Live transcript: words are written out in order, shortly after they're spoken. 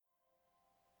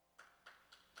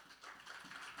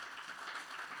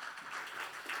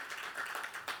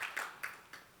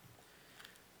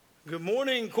Good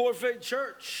morning, Core Faith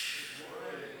Church.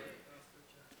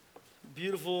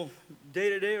 Beautiful day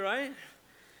today, right?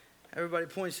 Everybody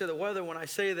points to the weather when I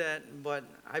say that, but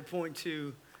I point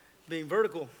to being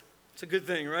vertical. It's a good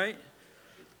thing, right?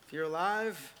 If you're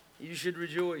alive, you should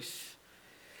rejoice.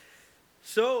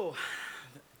 So,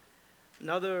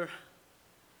 another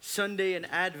Sunday in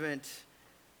Advent,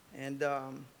 and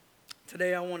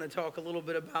today I want to talk a little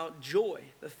bit about joy,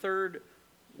 the third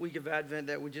week of Advent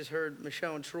that we just heard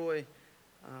Michelle and Troy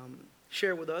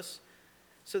share with us.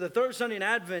 So the third Sunday in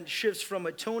Advent shifts from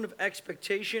a tone of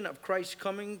expectation of Christ's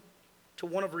coming to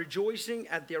one of rejoicing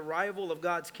at the arrival of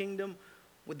God's kingdom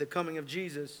with the coming of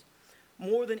Jesus.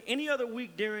 More than any other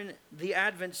week during the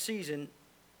Advent season,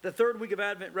 the third week of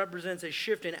Advent represents a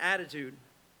shift in attitude.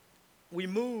 We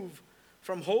move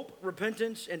from hope,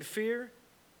 repentance, and fear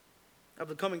of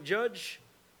the coming judge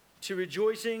to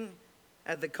rejoicing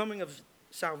at the coming of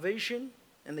salvation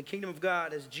and the kingdom of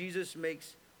God as Jesus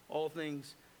makes all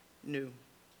things new.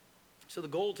 So the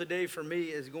goal today for me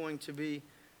is going to be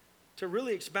to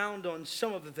really expound on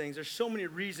some of the things. There's so many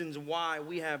reasons why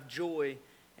we have joy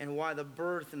and why the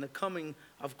birth and the coming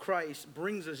of Christ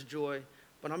brings us joy,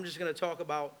 but I'm just going to talk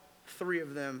about three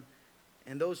of them,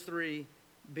 and those three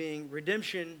being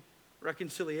redemption,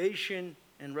 reconciliation,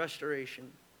 and restoration.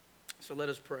 So let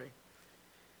us pray.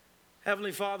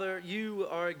 Heavenly Father, you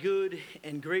are a good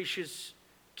and gracious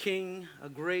King, a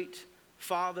great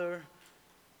Father,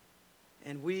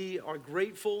 and we are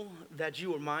grateful that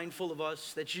you are mindful of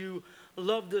us, that you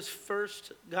loved us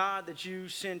first, God, that you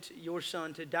sent your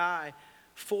Son to die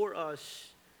for us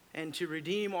and to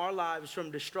redeem our lives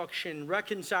from destruction,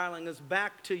 reconciling us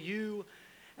back to you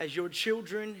as your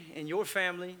children and your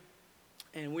family,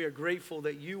 and we are grateful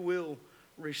that you will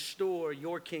restore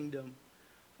your kingdom.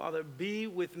 Father, be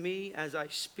with me as I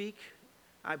speak.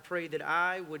 I pray that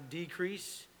I would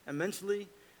decrease immensely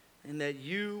and that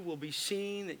you will be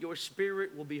seen, that your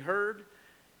spirit will be heard.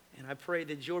 And I pray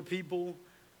that your people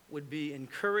would be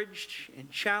encouraged and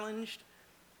challenged.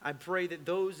 I pray that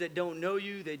those that don't know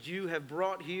you, that you have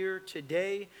brought here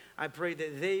today, I pray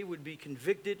that they would be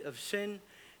convicted of sin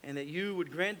and that you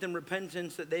would grant them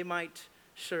repentance that they might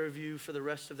serve you for the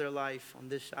rest of their life on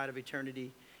this side of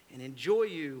eternity and enjoy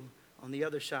you on the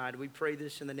other side. We pray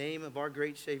this in the name of our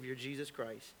great Savior, Jesus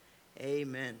Christ.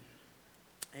 Amen.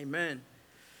 Amen.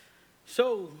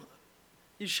 So,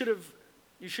 you should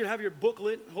have your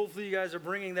booklet. Hopefully you guys are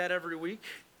bringing that every week.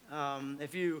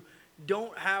 If you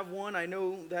don't have one, I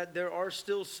know that there are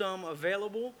still some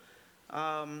available.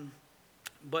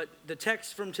 But the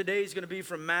text from today is going to be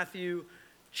from Matthew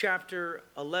chapter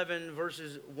 11,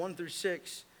 verses 1 through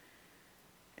 6.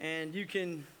 And you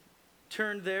can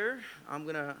turn there. I'm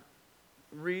going to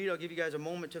read. I'll give you guys a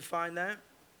moment to find that.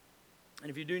 And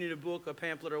if you do need a book, a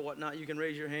pamphlet, or whatnot, you can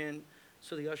raise your hand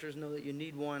so the ushers know that you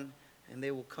need one, and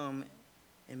they will come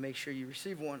and make sure you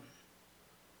receive one.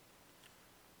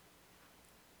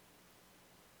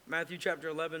 Matthew chapter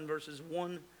 11, verses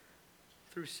 1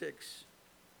 through 6.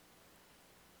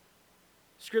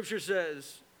 Scripture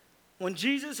says, "When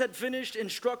Jesus had finished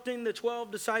instructing the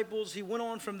 12 disciples, he went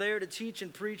on from there to teach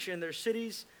and preach in their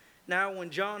cities. Now, when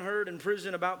John heard in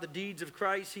prison about the deeds of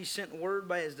Christ, he sent word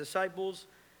by his disciples,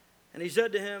 and he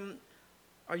said to him,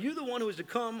 'Are you the one who is to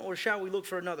come, or shall we look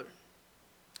for another?'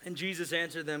 And Jesus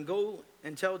answered them, 'Go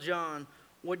and tell John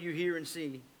what you hear and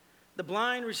see. The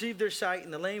blind receive their sight,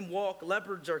 and the lame walk,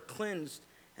 leopards are cleansed,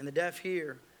 and the deaf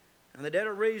hear, and the dead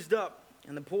are raised up,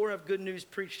 and the poor have good news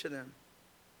preached to them.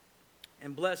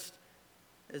 And blessed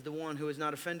is the one who is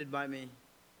not offended by me.'"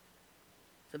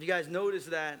 So if you guys notice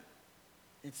that,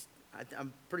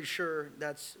 I'm pretty sure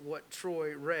that's what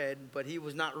Troy read, but he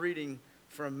was not reading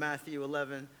from Matthew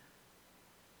 11.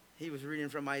 He was reading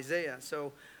from Isaiah.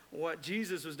 So what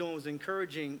Jesus was doing was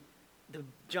encouraging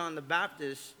John the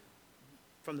Baptist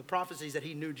from the prophecies that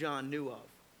he knew John knew of,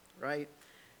 right?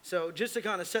 So just to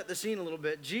kind of set the scene a little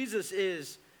bit, Jesus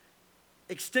is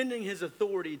extending his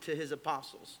authority to his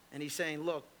apostles. And he's saying,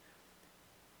 look,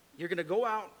 you're going to go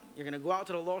out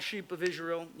to the lost sheep of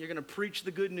Israel. You're going to preach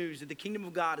the good news that the kingdom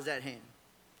of God is at hand.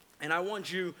 And I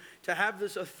want you to have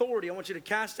this authority. I want you to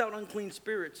cast out unclean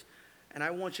spirits. And I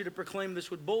want you to proclaim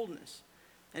this with boldness.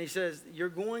 And he says, you're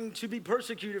going to be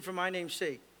persecuted for my name's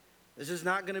sake. This is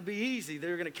not going to be easy.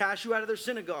 They're going to cast you out of their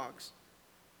synagogues.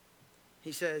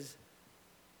 He says,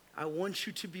 I want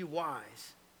you to be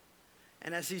wise.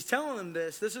 And as he's telling them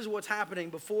this is what's happening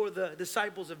before the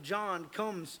disciples of John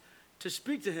comes to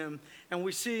speak to him. And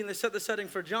we see, and they set the setting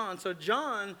for John. So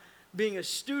John, being a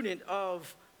student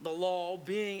of the law,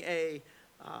 being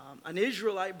an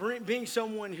Israelite, being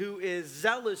someone who is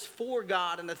zealous for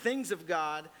God and the things of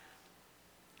God,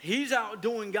 he's out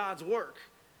doing God's work.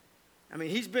 I mean,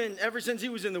 he's been, ever since he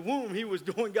was in the womb, he was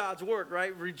doing God's work,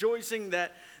 right? Rejoicing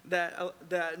that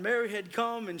Mary had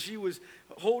come and she was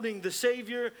holding the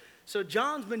Savior. So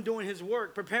John's been doing his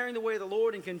work, preparing the way of the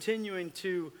Lord and continuing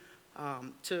to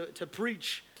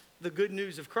preach the good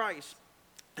news of Christ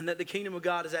and that the kingdom of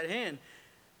God is at hand.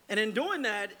 And in doing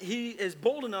that, he is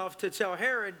bold enough to tell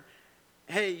Herod,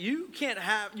 hey, you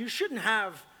shouldn't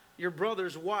have your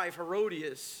brother's wife,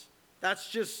 Herodias. That's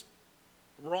just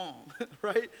wrong,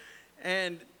 right?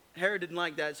 And Herod didn't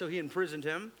like that, so he imprisoned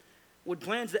him with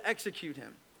plans to execute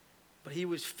him. But he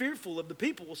was fearful of the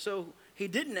people, so he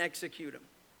didn't execute him.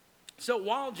 So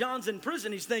while John's in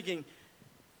prison, he's thinking,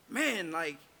 man,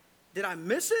 like, did I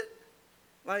miss it?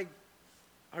 Like,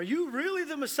 are you really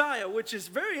the Messiah? Which is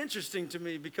very interesting to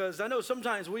me because I know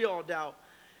sometimes we all doubt.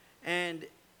 And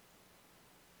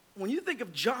when you think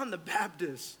of John the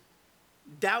Baptist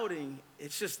doubting,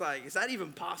 it's just like, is that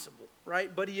even possible,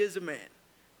 right? But he is a man,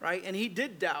 right? And he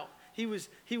did doubt. He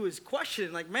was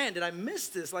questioning, like, man, did I miss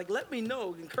this? Like, let me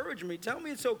know, encourage me, tell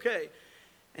me it's okay.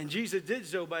 And Jesus did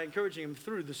so by encouraging him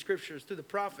through the scriptures, through the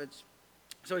prophets.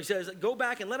 So he says, go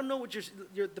back and let them know what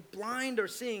the blind are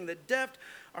seeing, the deaf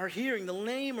are hearing, the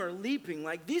lame are leaping.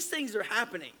 Like, these things are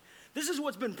happening. This is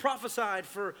what's been prophesied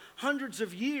for hundreds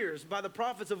of years by the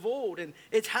prophets of old, and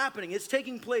it's happening. It's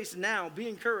taking place now. Be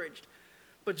encouraged.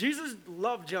 But Jesus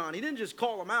loved John. He didn't just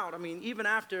call him out. I mean, even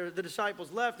after the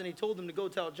disciples left and he told them to go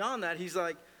tell John that, he's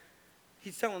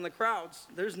telling the crowds,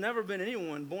 there's never been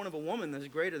anyone born of a woman that's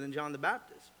greater than John the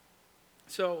Baptist.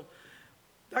 So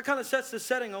that kind of sets the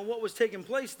setting on what was taking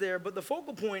place there. But the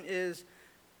focal point is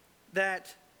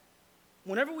that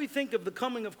whenever we think of the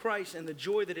coming of Christ and the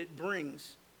joy that it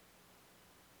brings,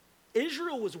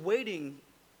 Israel was waiting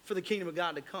for the kingdom of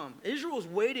God to come. Israel was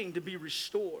waiting to be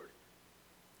restored.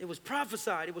 It was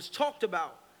prophesied, it was talked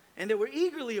about, and they were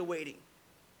eagerly awaiting.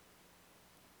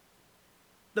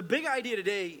 The big idea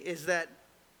today is that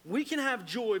we can have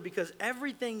joy because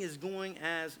everything is going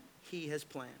as he has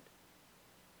planned.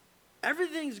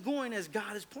 Everything's going as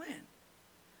God has planned.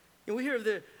 And we hear of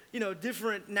the,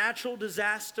 different natural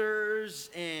disasters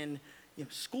and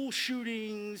school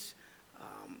shootings.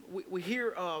 We hear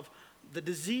of the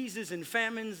diseases and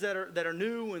famines that are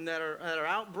new and that are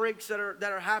outbreaks that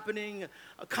are happening,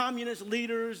 communist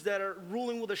leaders that are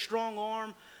ruling with a strong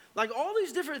arm, like all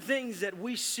these different things that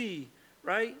we see,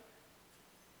 right?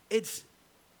 It's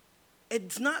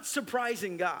not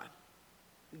surprising God.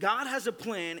 God has a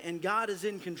plan and God is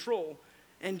in control.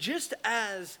 And just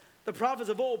as the prophets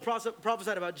of old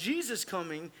prophesied about Jesus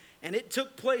coming and it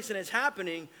took place and it's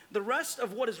happening, the rest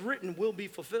of what is written will be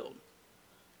fulfilled.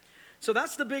 So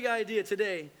that's the big idea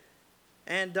today.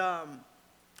 And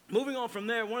moving on from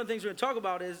there, one of the things we're going to talk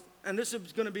about is, and this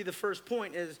is going to be the first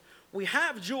point, is we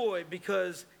have joy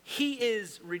because he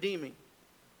is redeeming.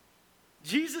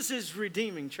 Jesus is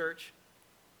redeeming, church.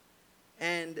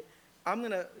 And I'm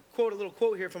going to quote a little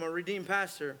quote here from a redeemed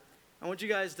pastor. I want you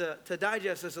guys to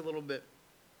digest this a little bit.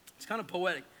 It's kind of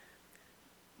poetic.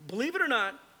 Believe it or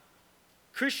not,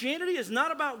 Christianity is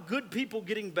not about good people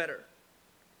getting better.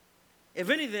 If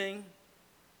anything,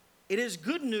 it is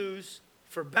good news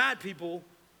for bad people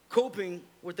coping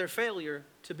with their failure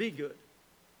to be good.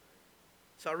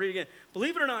 So I'll read again.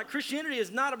 Believe it or not, Christianity is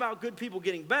not about good people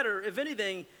getting better. If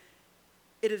anything,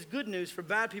 it is good news for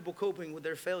bad people coping with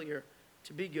their failure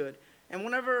to be good. And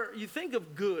whenever you think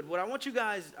of good, I want you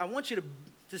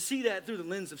to see that through the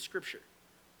lens of Scripture,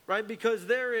 right? Because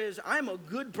I'm a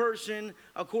good person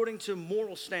according to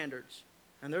moral standards.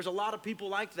 And there's a lot of people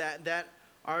like that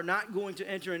are not going to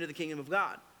enter into the kingdom of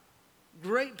God.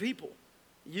 Great people.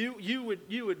 You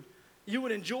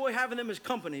would enjoy having them as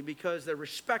company because they're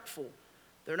respectful.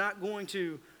 They're not going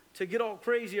to get all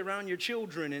crazy around your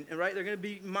children, and right? They're going to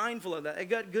be mindful of that. They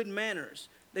got good manners.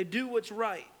 They do what's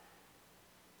right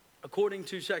according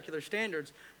to secular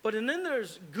standards. But and then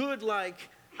there's good like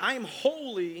I'm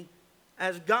holy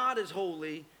as God is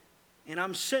holy and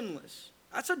I'm sinless.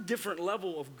 That's a different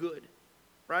level of good,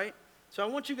 right? So I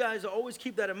want you guys to always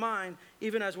keep that in mind,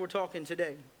 even as we're talking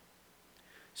today.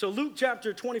 So Luke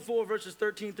chapter 24, verses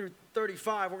 13 through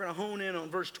 35, we're going to hone in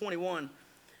on verse 21.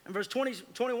 And verse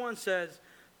 21 says,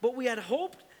 but we had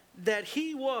hoped that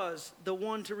he was the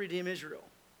one to redeem Israel.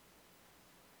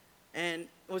 And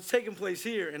what's taking place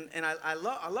here, and I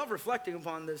love reflecting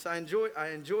upon this. I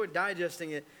enjoy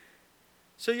digesting it.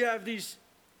 So you have these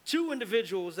two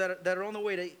individuals that are on the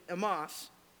way to Emmaus,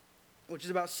 which is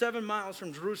about 7 miles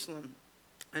from Jerusalem.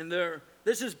 And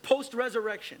this is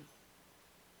post-resurrection.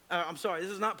 This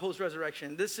is not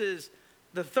post-resurrection. This is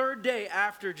the third day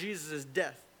after Jesus'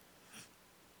 death.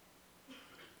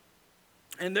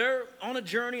 And they're on a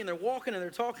journey, and they're walking, and they're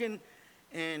talking,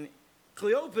 and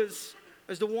Cleopas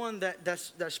is the one that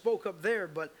spoke up there,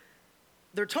 but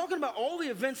they're talking about all the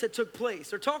events that took place.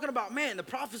 They're talking about, man, the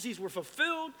prophecies were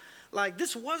fulfilled. Like,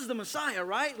 this was the Messiah,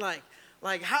 right?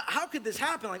 Like how could this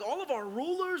happen? Like, all of our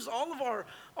rulers, all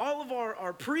of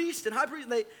our priests and high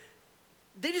priests,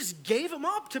 they just gave him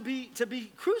up to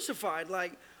be crucified.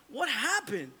 Like, what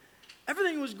happened?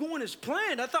 Everything was going as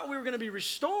planned. I thought we were going to be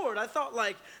restored. I thought,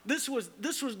 like, this was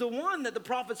the one that the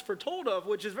prophets foretold of,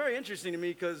 which is very interesting to me,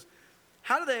 because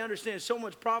how do they understand so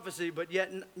much prophecy but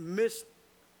yet miss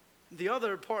the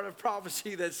other part of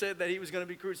prophecy that said that he was going to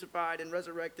be crucified and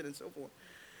resurrected and so forth?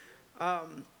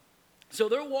 So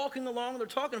they're walking along, they're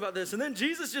talking about this, and then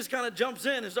Jesus just kind of jumps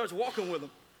in and starts walking with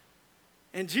them.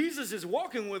 And Jesus is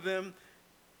walking with them,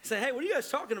 saying, hey, what are you guys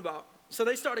talking about? So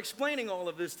they start explaining all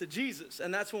of this to Jesus,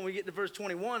 and that's when we get to verse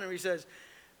 21, and he says,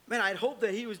 man, I'd hoped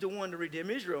that he was the one to redeem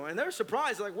Israel. And they're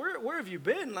surprised, like, where have you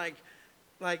been? Like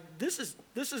this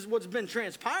is what's been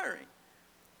transpiring.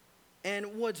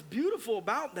 And what's beautiful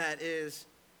about that is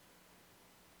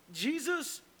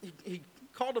Jesus, he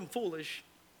called them foolish,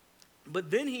 but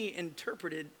then he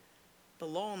interpreted the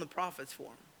law and the prophets for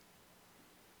them.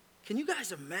 Can you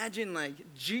guys imagine, like,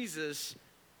 Jesus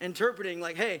interpreting,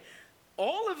 like, hey,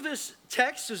 all of this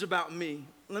text is about me.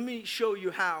 Let me show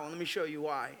you how, and let me show you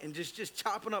why. And just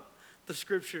chopping up the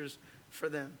scriptures for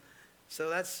them. So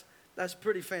that's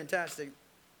pretty fantastic.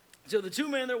 So the two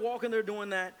men, they're walking, they're doing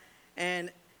that.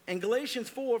 And in Galatians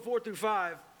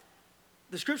 4:4-5,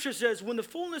 the scripture says, when the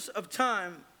fullness of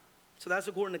time, so that's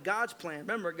according to God's plan.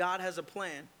 Remember, God has a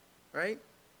plan, right?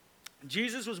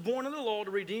 Jesus was born under the law to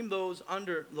redeem those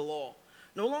under the law.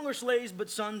 No longer slaves, but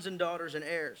sons and daughters and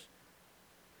heirs.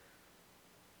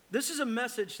 This is a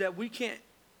message that we can't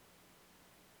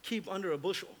keep under a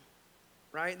bushel,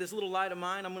 right? This little light of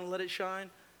mine, I'm going to let it shine.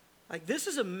 Like, this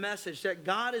is a message that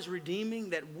God is redeeming,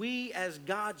 that we as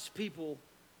God's people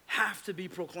have to be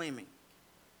proclaiming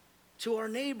to our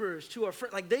neighbors, to our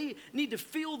friends. Like, they need to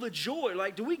feel the joy.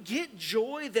 Like, do we get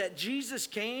joy that Jesus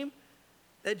came,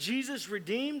 that Jesus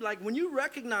redeemed? Like, when you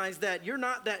recognize that you're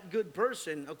not that good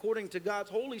person according to God's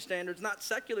holy standards, not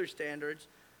secular standards,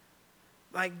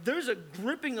 like, there's a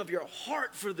gripping of your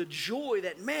heart for the joy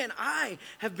that, man, I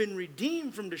have been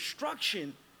redeemed from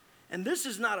destruction. And this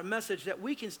is not a message that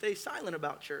we can stay silent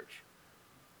about, church.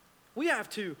 We have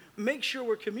to make sure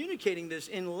we're communicating this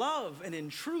in love and in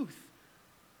truth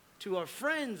to our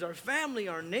friends, our family,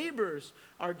 our neighbors,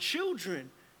 our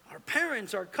children, our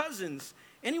parents, our cousins,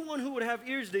 anyone who would have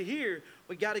ears to hear.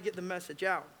 We got to get the message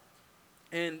out.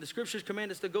 And the scriptures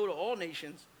command us to go to all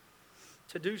nations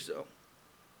to do so.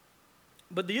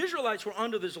 But the Israelites were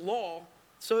under this law,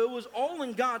 so it was all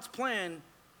in God's plan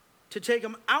to take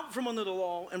them out from under the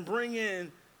law and bring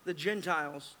in the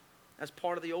Gentiles as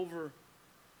part of the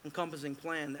over-encompassing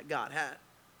plan that God had.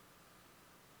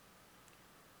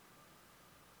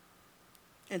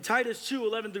 In Titus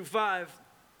 2:11-5,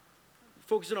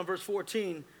 focusing on verse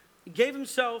 14, he gave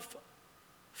himself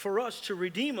for us to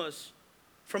redeem us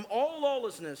from all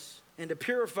lawlessness and to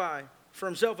purify for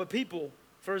himself a people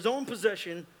for his own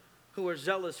possession who are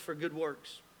zealous for good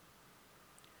works.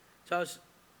 So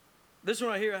this one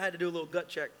right here, I had to do a little gut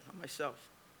check on myself.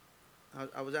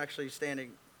 I was actually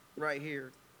standing right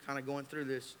here, kind of going through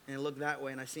this, and it looked that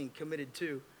way, and I seen committed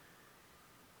to.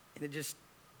 And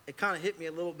it kind of hit me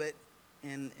a little bit,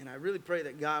 and I really pray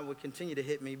that God would continue to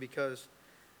hit me, because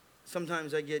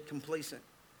sometimes I get complacent,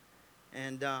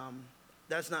 and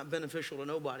that's not beneficial to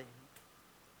nobody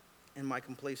in my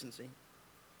complacency.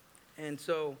 And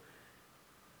so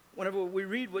whenever we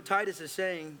read what Titus is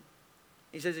saying,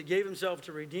 he says he gave himself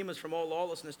to redeem us from all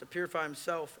lawlessness, to purify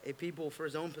himself a people for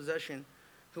his own possession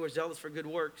who are zealous for good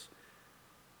works.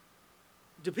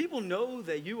 Do people know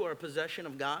that you are a possession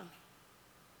of God?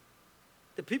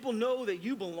 Do people know that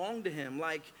you belong to him?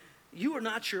 Like, you are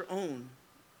not your own.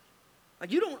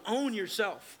 Like, you don't own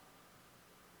yourself.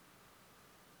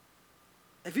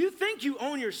 If you think you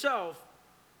own yourself,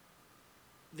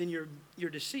 then you're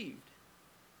deceived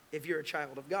if you're a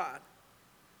child of God,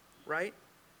 right?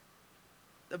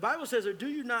 The Bible says, or do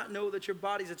you not know that your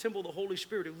body is a temple of the Holy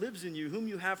Spirit who lives in you, whom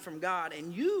you have from God,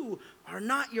 and you are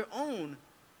not your own,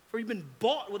 for you've been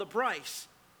bought with a price.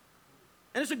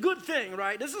 And it's a good thing,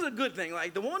 right? This is a good thing.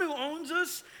 Like, the one who owns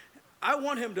us, I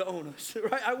want him to own us,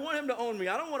 right? I want him to own me.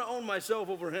 I don't want to own myself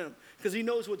over him, because he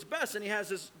knows what's best, and he has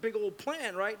this big old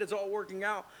plan, right, that's all working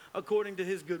out according to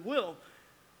his good will.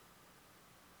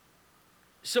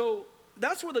 So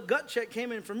that's where the gut check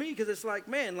came in for me, because it's like,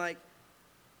 man, like,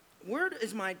 where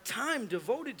is my time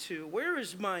devoted to? Where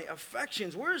is my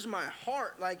affections? Where is my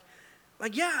heart? Like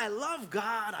Like, yeah, I love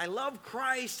God, I love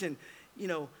Christ, and,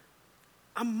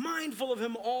 I'm mindful of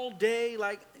him all day.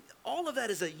 Like, all of that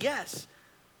is a yes.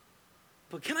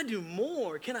 But can I do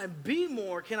more? Can I be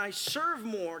more? Can I serve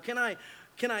more? Can I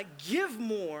give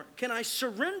more? Can I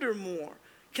surrender more?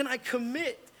 Can I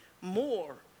commit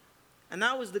more? And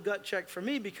that was the gut check for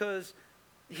me, because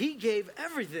he gave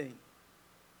everything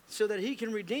so that he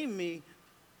can redeem me,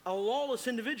 a lawless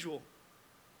individual.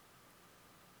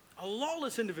 A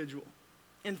lawless individual.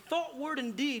 In thought, word,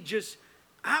 and deed, just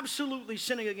absolutely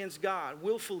sinning against God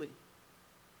willfully.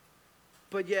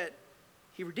 But yet,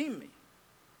 he redeemed me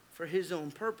for his own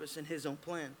purpose and his own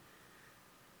plan.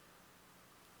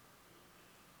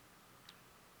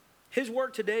 His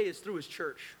work today is through his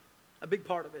church, a big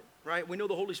part of it, right? We know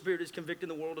the Holy Spirit is convicting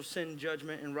the world of sin,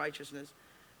 judgment, and righteousness.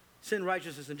 Sin,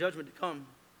 righteousness, and judgment to come.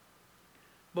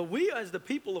 But we as the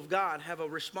people of God have a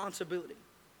responsibility.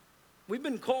 We've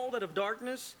been called out of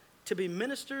darkness to be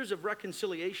ministers of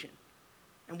reconciliation.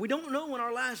 And we don't know when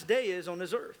our last day is on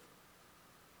this earth.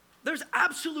 There's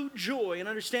absolute joy in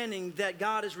understanding that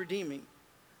God is redeeming.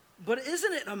 But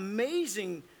isn't it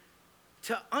amazing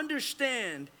to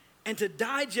understand and to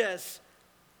digest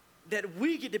that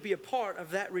we get to be a part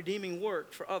of that redeeming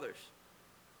work for others?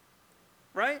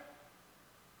 Right?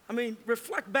 I mean,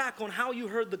 reflect back on how you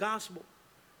heard the gospel.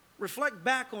 Reflect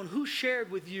back on who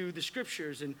shared with you the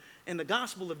scriptures and the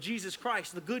gospel of Jesus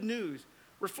Christ, the good news.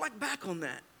 Reflect back on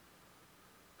that.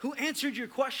 Who answered your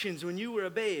questions when you were a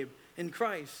babe in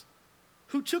Christ?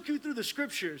 Who took you through the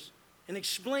scriptures and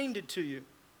explained it to you?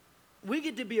 We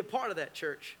get to be a part of that,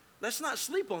 church. Let's not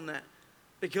sleep on that,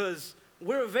 because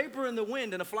we're a vapor in the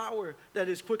wind and a flower that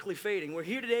is quickly fading. We're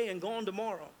here today and gone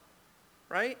tomorrow,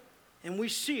 right? And we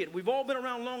see it. We've all been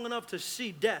around long enough to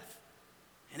see death,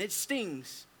 and it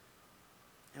stings.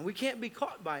 And we can't be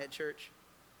caught by it, church.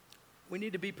 We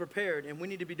need to be prepared, and we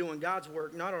need to be doing God's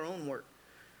work, not our own work.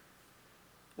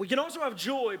 We can also have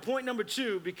joy, point number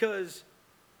 2, because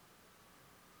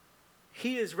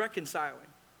he is reconciling.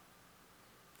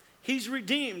 He's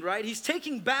redeemed, right? He's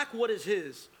taking back what is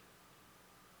his.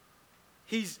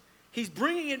 He's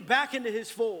bringing it back into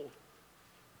his fold,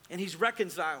 and he's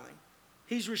reconciling.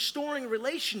 He's restoring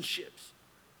relationships.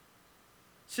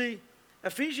 See,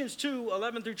 Ephesians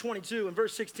 2:11 through 22 and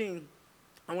verse 16,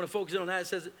 I want to focus in on that. It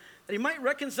says that he might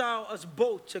reconcile us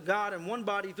both to God in one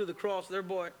body through the cross,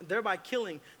 thereby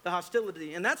killing the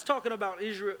hostility. And that's talking about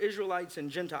Israelites and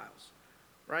Gentiles,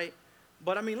 right?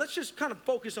 But I mean, let's just kind of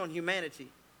focus on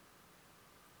humanity.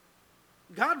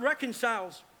 God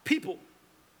reconciles people.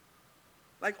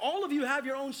 Like, all of you have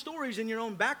your own stories and your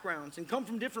own backgrounds and come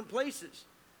from different places,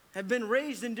 have been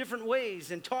raised in different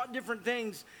ways and taught different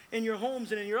things in your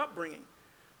homes and in your upbringing.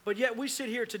 But yet we sit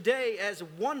here today as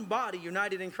one body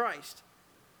united in Christ,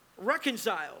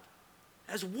 reconciled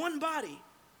as one body.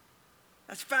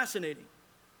 That's fascinating.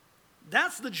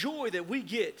 That's the joy that we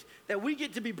get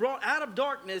to be brought out of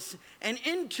darkness and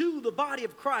into the body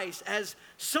of Christ as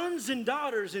sons and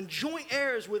daughters and joint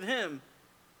heirs with him.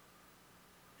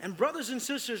 And brothers and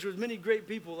sisters with many great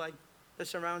people like that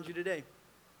surround you today,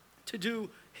 to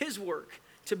do his work,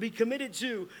 to be committed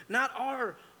to not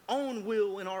our own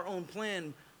will and our own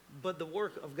plan, but the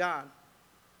work of God.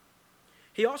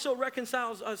 He also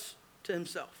reconciles us to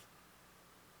himself,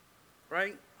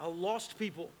 right? A lost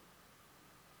people,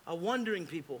 a wandering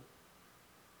people.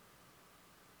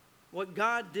 What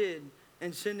God did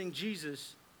in sending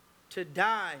Jesus to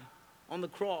die on the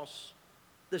cross,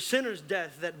 the sinner's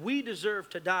death that we deserve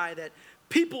to die, that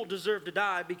people deserve to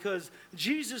die, because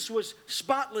Jesus was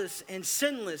spotless and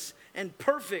sinless and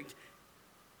perfect.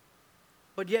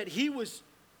 But yet he was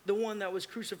the one that was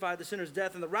crucified, the sinner's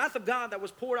death. And the wrath of God that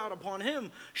was poured out upon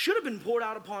him should have been poured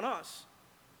out upon us.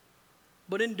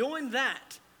 But in doing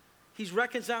that, he's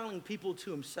reconciling people to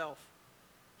himself.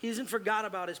 He hasn't forgot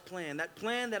about his plan. That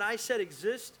plan that I said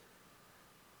exists.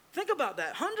 Think about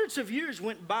that. Hundreds of years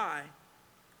went by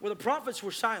where the prophets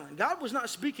were silent. God was not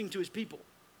speaking to his people.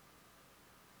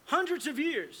 Hundreds of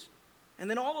years. And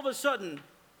then all of a sudden,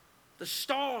 the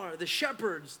star, the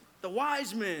shepherds, the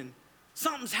wise men,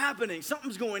 something's happening.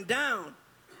 Something's going down.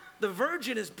 The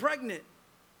virgin is pregnant.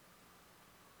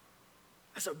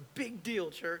 That's a big deal,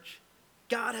 church.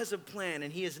 God has a plan,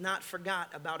 and he has not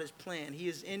forgot about his plan. He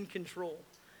is in control,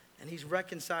 and he's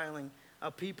reconciling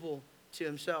a people to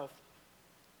himself.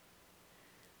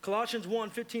 Colossians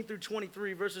 1:15 through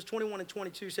 23, verses 21 and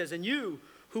 22 says, "And you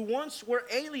who once were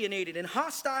alienated and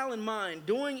hostile in mind,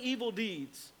 doing evil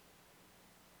deeds."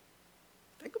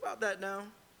 Think about that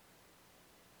now.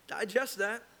 Digest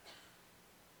that.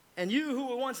 "And you who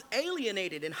were once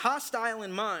alienated and hostile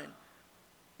in mind,"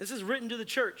 this is written to the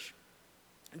church,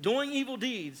 "doing evil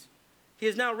deeds, He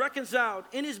is now reconciled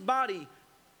in his body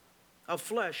of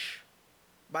flesh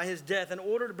by his death in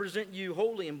order to present you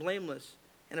holy and blameless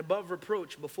and above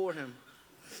reproach before him.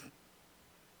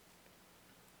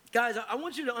 Guys, I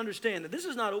want you to understand that this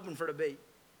is not open for debate,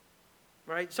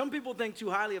 right? Some people think too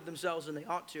highly of themselves than they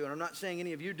ought to, and I'm not saying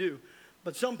any of you do,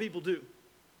 but some people do.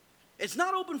 It's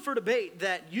not open for debate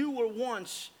that you were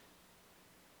once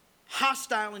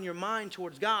hostile in your mind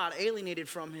towards God, alienated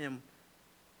from him,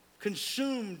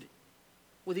 consumed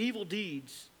with evil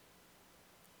deeds.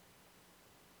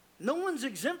 No one's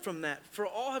exempt from that, for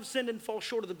all have sinned and fall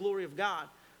short of the glory of God.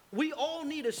 We all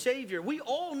need a Savior. We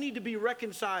all need to be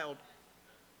reconciled.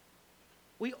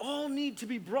 We all need to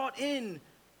be brought in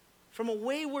from a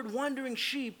wayward, wandering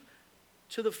sheep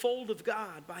to the fold of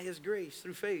God by his grace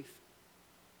through faith.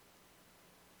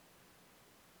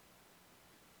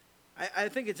 I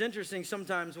think it's interesting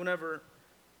sometimes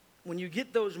when you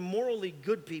get those morally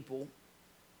good people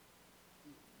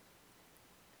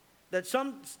that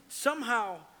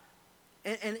somehow,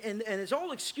 and it's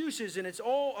all excuses and it's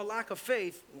all a lack of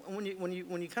faith when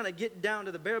you kind of get down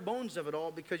to the bare bones of it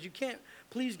all, because you can't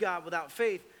please God without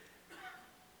faith.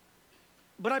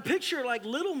 But I picture like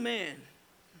little man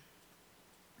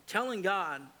telling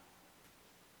God,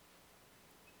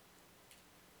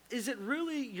 is it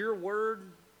really your word?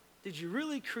 Did you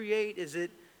really create?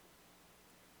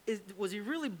 Was he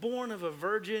really born of a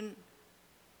virgin?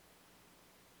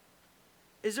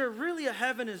 Is there really a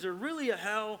heaven? Is there really a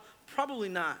hell? Probably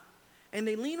not. And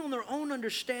they lean on their own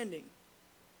understanding.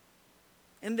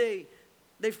 And they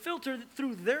filter it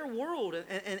through their world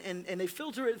and they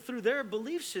filter it through their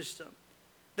belief system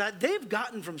that they've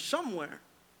gotten from somewhere.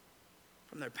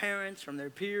 From their parents, from their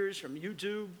peers, from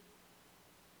YouTube.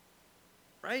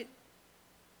 Right?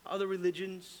 Other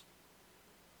religions.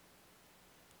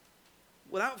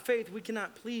 Without faith, we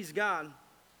cannot please God.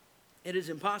 It is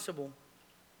impossible.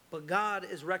 But God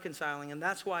is reconciling, and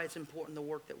that's why it's important, the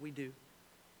work that we do.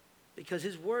 Because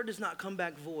his word does not come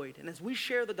back void. And as we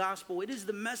share the gospel, it is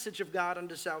the message of God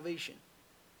unto salvation.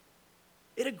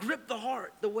 It'll grip the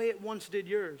heart the way it once did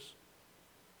yours.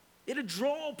 It'll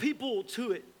draw people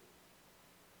to it.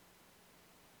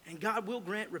 And God will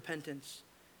grant repentance.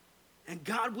 And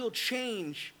God will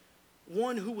change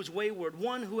one who was wayward,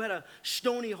 one who had a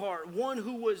stony heart, one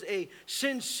who was a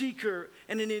sin seeker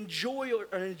and an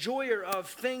enjoyer of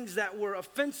things that were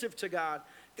offensive to God.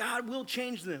 God will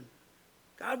change them.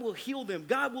 God will heal them.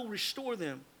 God will restore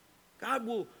them. God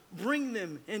will bring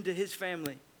them into his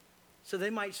family so they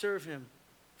might serve him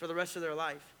for the rest of their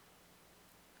life.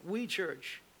 We,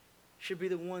 church, should be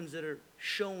the ones that are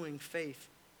showing faith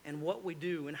in what we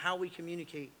do and how we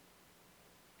communicate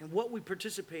and what we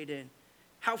participate in.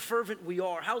 How fervent we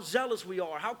are, how zealous we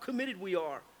are, how committed we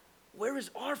are. Where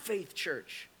is our faith,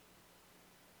 church?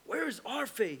 Where is our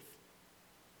faith?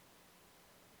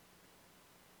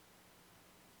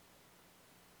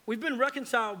 We've been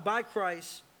reconciled by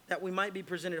Christ that we might be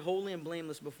presented holy and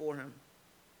blameless before him.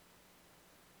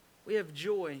 We have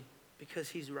joy because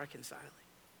he's reconciling.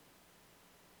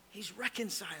 He's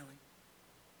reconciling.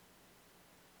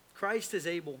 Christ is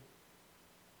able.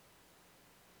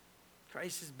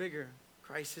 Christ is bigger.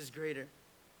 Christ is greater.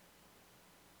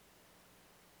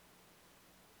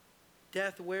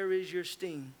 Death, where is your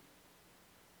sting?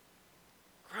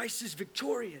 Christ is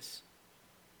victorious.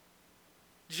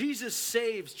 Jesus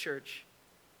saves, church.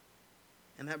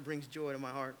 And that brings joy to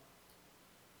my heart.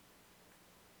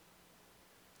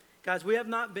 Guys, we have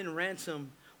not been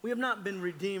ransomed. We have not been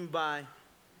redeemed by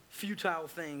futile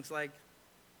things like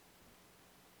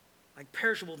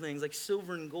perishable things like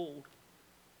silver and gold.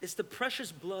 It's the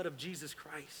precious blood of Jesus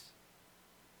Christ.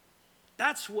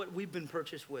 That's what we've been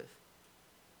purchased with.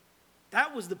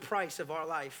 That was the price of our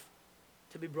life,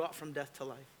 to be brought from death to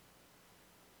life.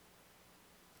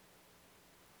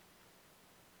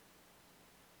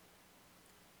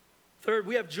 Third,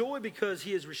 we have joy because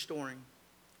he is restoring.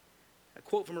 A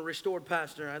quote from a restored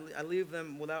pastor. I leave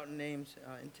them without names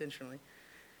intentionally.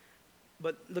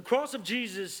 But the cross of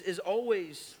Jesus is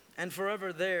always and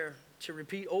forever there to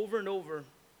repeat over and over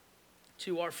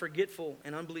to our forgetful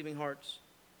and unbelieving hearts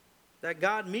that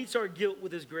God meets our guilt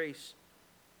with his grace,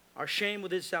 our shame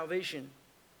with his salvation,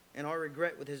 and our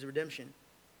regret with his redemption.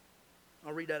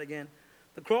 I'll read that again.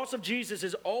 The cross of Jesus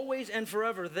is always and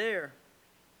forever there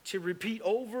to repeat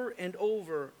over and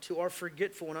over to our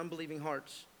forgetful and unbelieving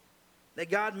hearts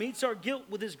that God meets our guilt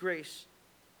with his grace.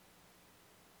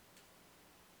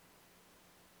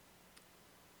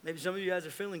 Maybe some of you guys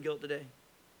are feeling guilt today.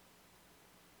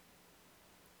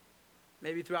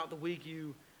 Maybe throughout the week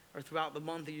or throughout the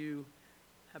month you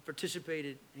have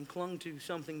participated and clung to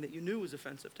something that you knew was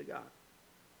offensive to God.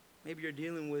 Maybe you're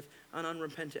dealing with an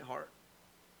unrepentant heart,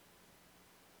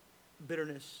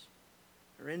 bitterness,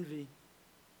 or envy,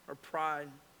 or pride,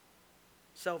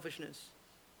 selfishness.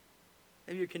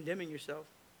 Maybe you're condemning yourself.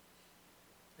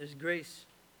 There's grace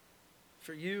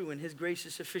for you, and his grace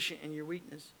is sufficient in your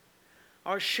weakness.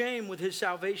 Our shame with his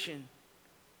salvation.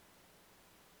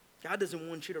 God doesn't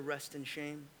want you to rest in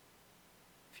shame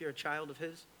if you're a child of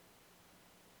his.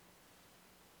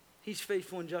 He's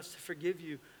faithful and just to forgive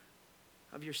you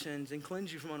of your sins and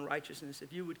cleanse you from unrighteousness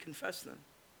if you would confess them.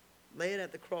 Lay it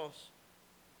at the cross.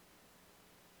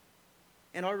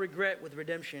 And our regret with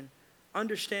redemption,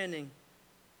 understanding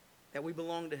that we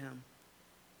belong to him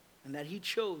and that he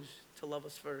chose to love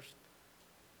us first,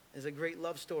 is a great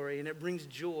love story, and it brings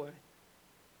joy.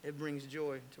 It brings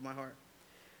joy to my heart.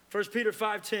 1 Peter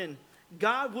 5:10,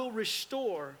 God will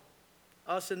restore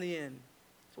us in the end.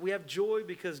 So we have joy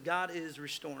because God is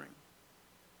restoring.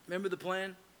 Remember the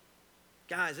plan?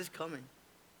 Guys, it's coming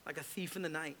like a thief in the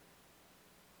night.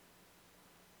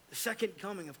 The second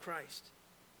coming of Christ.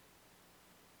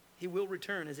 He will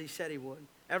return as he said he would.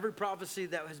 Every prophecy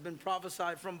that has been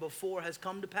prophesied from before has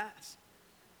come to pass.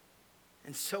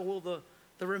 And so will the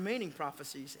remaining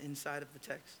prophecies inside of the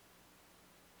text.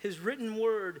 His written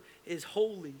word is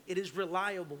holy. It is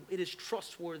reliable. It is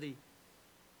trustworthy.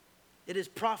 It is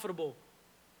profitable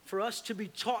for us to be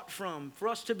taught from, for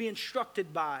us to be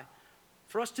instructed by,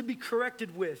 for us to be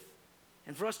corrected with,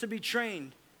 and for us to be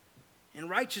trained in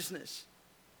righteousness.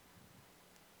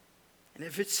 And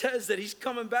if it says that he's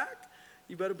coming back,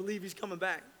 you better believe he's coming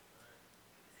back.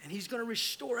 And he's going to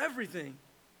restore everything.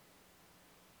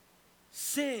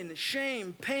 Sin,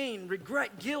 shame, pain,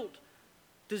 regret, guilt,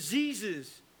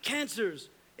 diseases, cancers.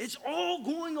 It's all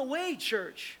going away,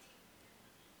 church.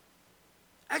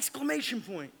 Exclamation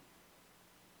point.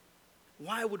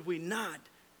 Why would we not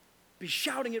be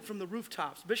shouting it from the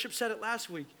rooftops? Bishop said it last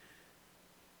week.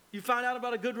 You find out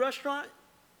about a good restaurant?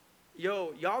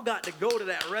 Yo, y'all got to go to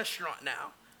that restaurant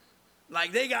now.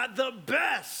 Like, they got the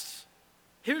best.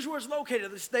 Here's where it's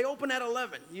located. They open at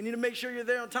 11. You need to make sure you're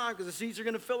there on time because the seats are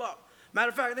going to fill up. Matter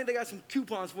of fact, I think they got some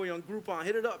coupons for you on Groupon.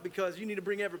 Hit it up because you need to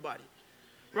bring everybody.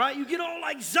 Right? You get all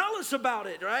like zealous about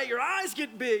it, right? Your eyes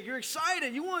get big. You're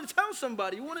excited. You want to tell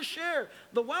somebody. You want to share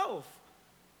the wealth.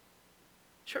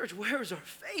 Church, where is our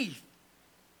faith?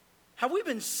 Have we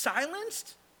been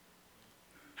silenced?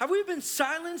 Have we been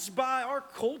silenced by our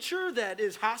culture that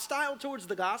is hostile towards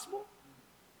the gospel?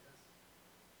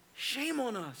 Shame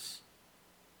on us.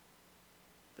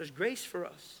 There's grace for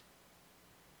us.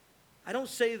 I don't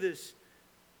say this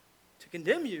to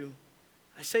condemn you.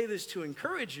 I say this to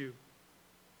encourage you.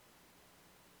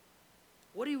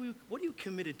 What are you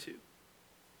committed to?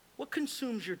 What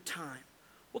consumes your time?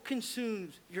 What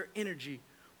consumes your energy?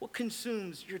 What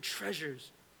consumes your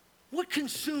treasures? What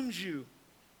consumes you?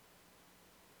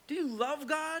 Do you love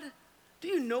God? Do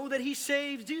you know that he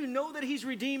saves? Do you know that he's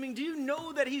redeeming? Do you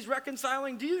know that he's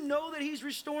reconciling? Do you know that he's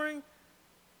restoring?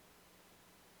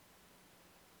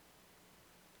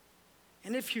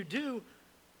 And if you do,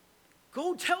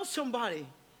 go tell somebody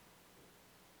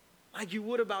like you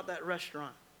would about that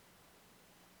restaurant.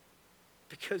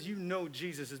 Because you know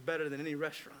Jesus is better than any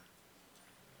restaurant.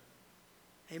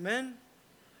 Amen?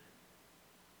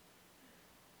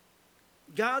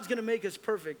 God's going to make us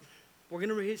perfect. We're going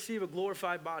to receive a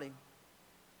glorified body.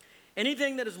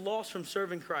 Anything that is lost from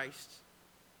serving Christ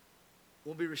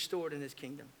will be restored in his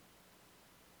kingdom.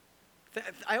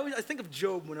 I think of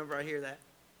Job whenever I hear that.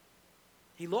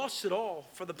 He lost it all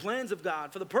for the plans of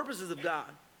God, for the purposes of God.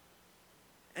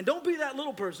 And don't be that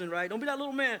little person, right? Don't be that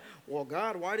little man. Well,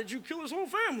 God, why did you kill his whole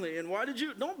family? And why did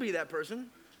you? Don't be that person.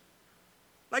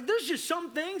 Like, there's just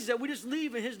some things that we just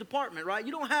leave in his department, right?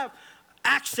 You don't have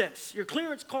access. Your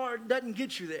clearance card doesn't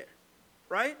get you there,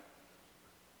 right?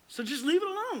 So just leave it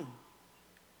alone.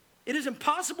 It is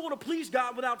impossible to please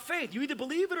God without faith. You either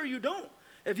believe it or you don't.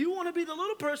 If you want to be the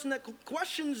little person that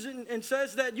questions and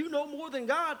says that you know more than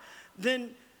God,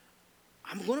 then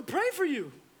I'm going to pray for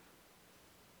you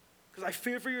because I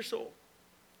fear for your soul.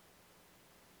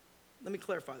 Let me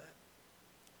clarify that.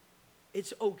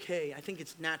 It's okay. I think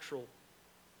it's natural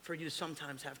for you to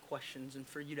sometimes have questions and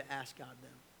for you to ask God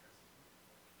them.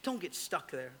 Don't get stuck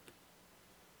there.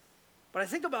 But I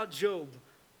think about Job,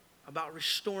 about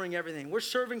restoring everything. We're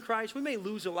serving Christ. We may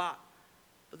lose a lot,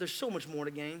 but there's so much more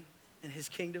to gain in his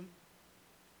kingdom.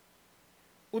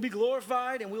 We'll be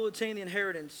glorified and we'll attain the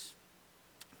inheritance.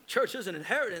 Church is an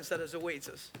inheritance that awaits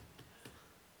us.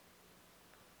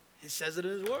 It says it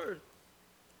in his word.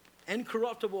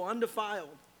 Incorruptible, undefiled.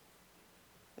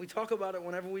 We talk about it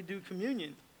whenever we do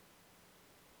communion.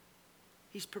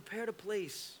 He's prepared a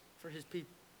place for his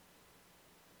people.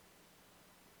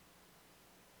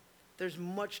 There's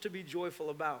much to be joyful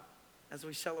about as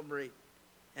we celebrate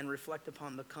and reflect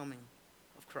upon the coming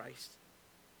of Christ.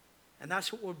 And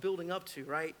that's what we're building up to,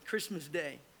 right? Christmas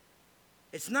Day.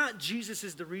 It's not Jesus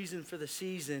is the reason for the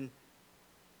season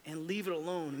and leave it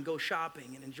alone and go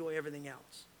shopping and enjoy everything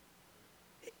else.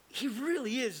 He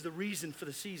really is the reason for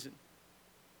the season.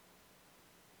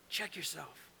 Check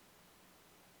yourself.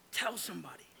 Tell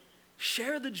somebody.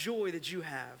 Share the joy that you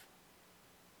have.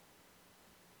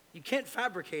 You can't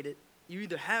fabricate it. You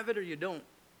either have it or you don't.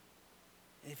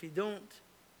 And if you don't,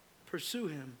 pursue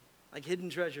him like hidden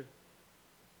treasure.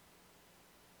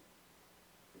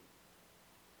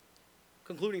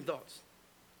 Concluding thoughts.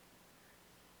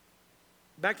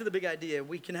 Back to the big idea.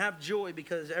 We can have joy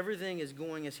because everything is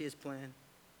going as he has planned.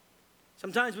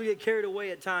 Sometimes we get carried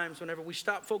away at times whenever we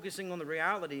stop focusing on the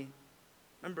reality.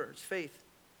 Remember, it's faith.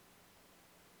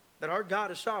 That our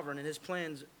God is sovereign and his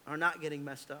plans are not getting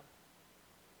messed up.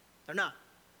 They're not.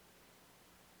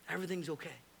 Everything's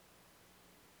okay.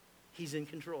 He's in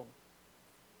control.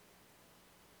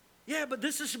 Yeah, but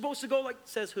this is supposed to go like,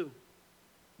 says who?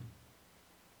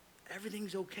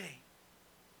 Everything's okay.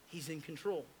 He's in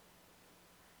control.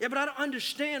 Yeah, but I don't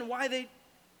understand why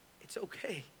it's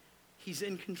okay. He's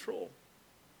in control.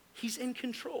 He's in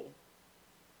control.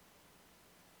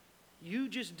 You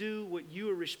just do what you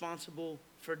are responsible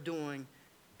for doing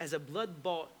as a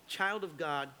blood-bought child of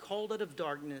God, called out of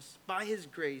darkness by his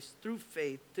grace through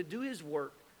faith to do his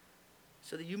work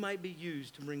so that you might be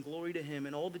used to bring glory to him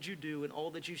in all that you do and all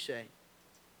that you say.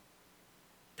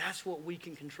 That's what we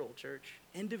can control, church,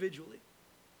 individually.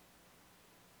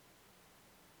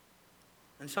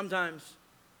 And sometimes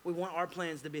we want our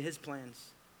plans to be his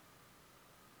plans.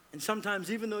 And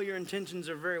sometimes, even though your intentions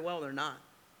are very well, they're not.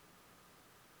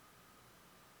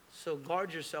 So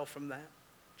guard yourself from that.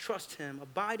 Trust him.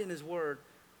 Abide in his word.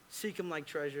 Seek him like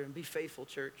treasure. And be faithful,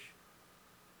 church,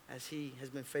 as he has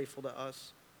been faithful to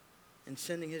us in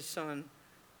sending his son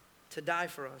to die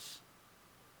for us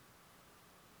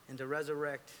and to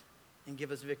resurrect and give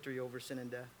us victory over sin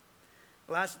and death.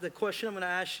 The question I'm going to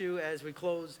ask you as we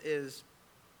close is,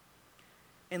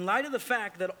 in light of the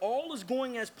fact that all is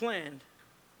going as planned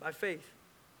by faith,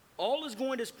 all is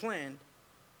going as planned,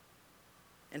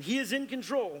 and he is in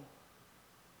control,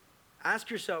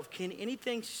 ask yourself, can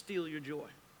anything steal your joy?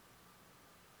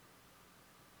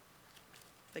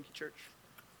 Thank you, church.